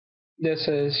This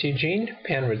is Eugene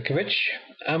Panrudkovich.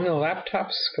 I'm the laptop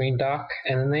screen doc,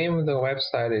 and the name of the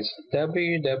website is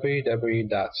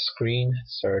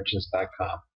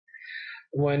www.screensurgeons.com.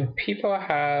 When people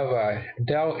have a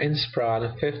Dell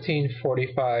Inspiron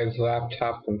 1545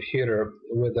 laptop computer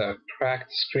with a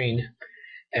cracked screen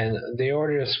and they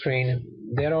order a screen,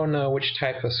 they don't know which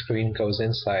type of screen goes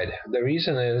inside. The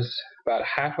reason is about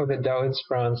half of the Dell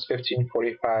Inspiron's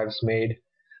 1545s made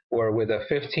were with a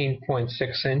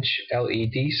 15.6-inch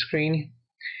LED screen,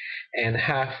 and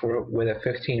half were with a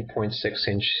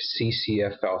 15.6-inch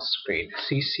CCFL screen.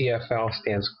 CCFL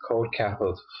stands code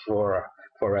capital for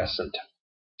fluorescent.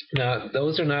 Now,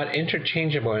 those are not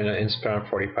interchangeable in an Inspiron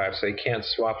 45, so you can't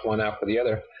swap one out for the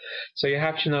other. So you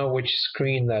have to know which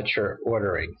screen that you're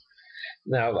ordering.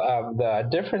 Now, the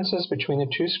differences between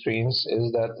the two screens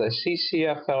is that the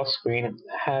CCFL screen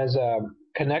has a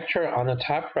connector on the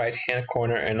top right-hand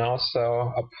corner and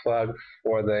also a plug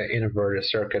for the inverter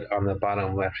circuit on the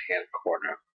bottom left-hand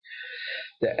corner.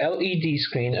 The LED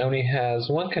screen only has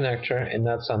one connector, and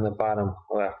that's on the bottom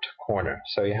left corner.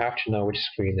 So you have to know which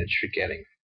screen that you're getting.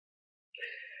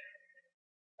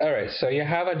 Alright, so you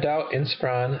have a Dell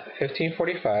Inspiron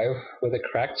 1545 with a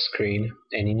cracked screen,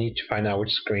 and you need to find out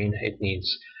which screen it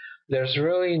needs. There's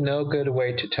really no good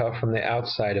way to tell from the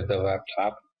outside of the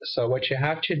laptop, so what you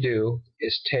have to do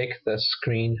is take the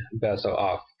screen bezel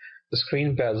off. The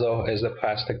screen bezel is the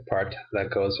plastic part that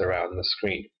goes around the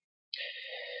screen.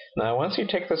 Now, once you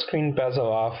take the screen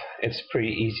bezel off, it's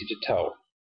pretty easy to tell.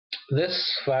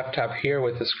 This laptop here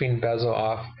with the screen bezel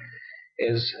off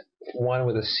is one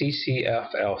with a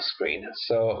CCFL screen.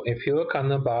 So if you look on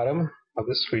the bottom of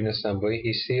the screen assembly,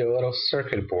 you see a little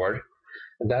circuit board,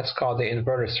 and that's called the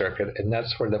inverter circuit, and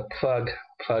that's where the plug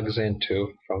plugs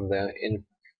into from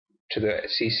to the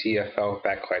CCFL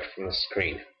backlight from the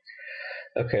screen.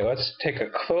 Okay, let's take a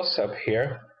close-up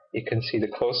here. You can see the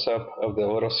close-up of the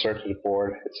little circuit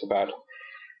board. It's about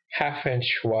 ½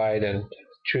 inch wide and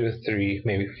 2 to 3,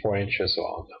 maybe 4 inches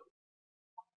long.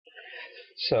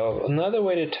 So another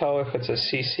way to tell if it's a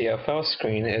CCFL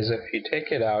screen is if you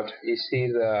take it out, you see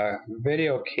the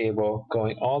video cable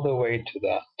going all the way to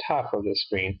the top of the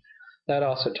screen. That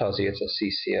also tells you it's a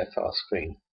CCFL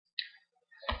screen.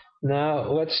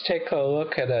 Now let's take a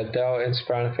look at a Dell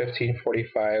Inspiron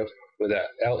 1545 with a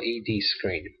LED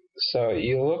screen. So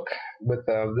you look with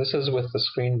this is with the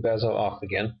screen bezel off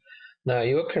again. Now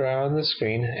you look around the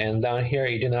screen, and down here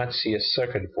you do not see a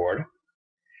circuit board.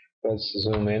 Let's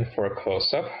zoom in for a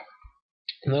close-up.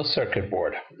 No circuit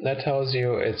board. That tells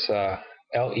you it's a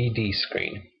LED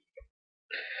screen.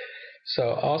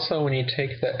 So also when you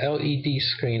take the LED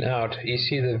screen out, you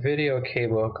see the video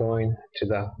cable going to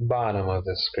the bottom of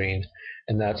the screen,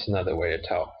 and that's another way to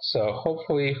tell. So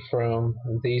hopefully from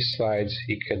these slides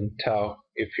you can tell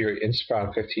if your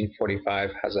Inspiron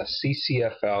 1545 has a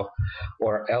CCFL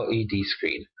or LED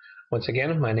screen. Once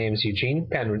again, my name is Eugene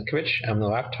Panrudkovich. I'm the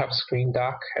laptop screen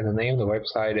doc, and the name of the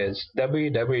website is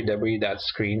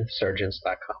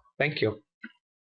www.screensurgeons.com. Thank you.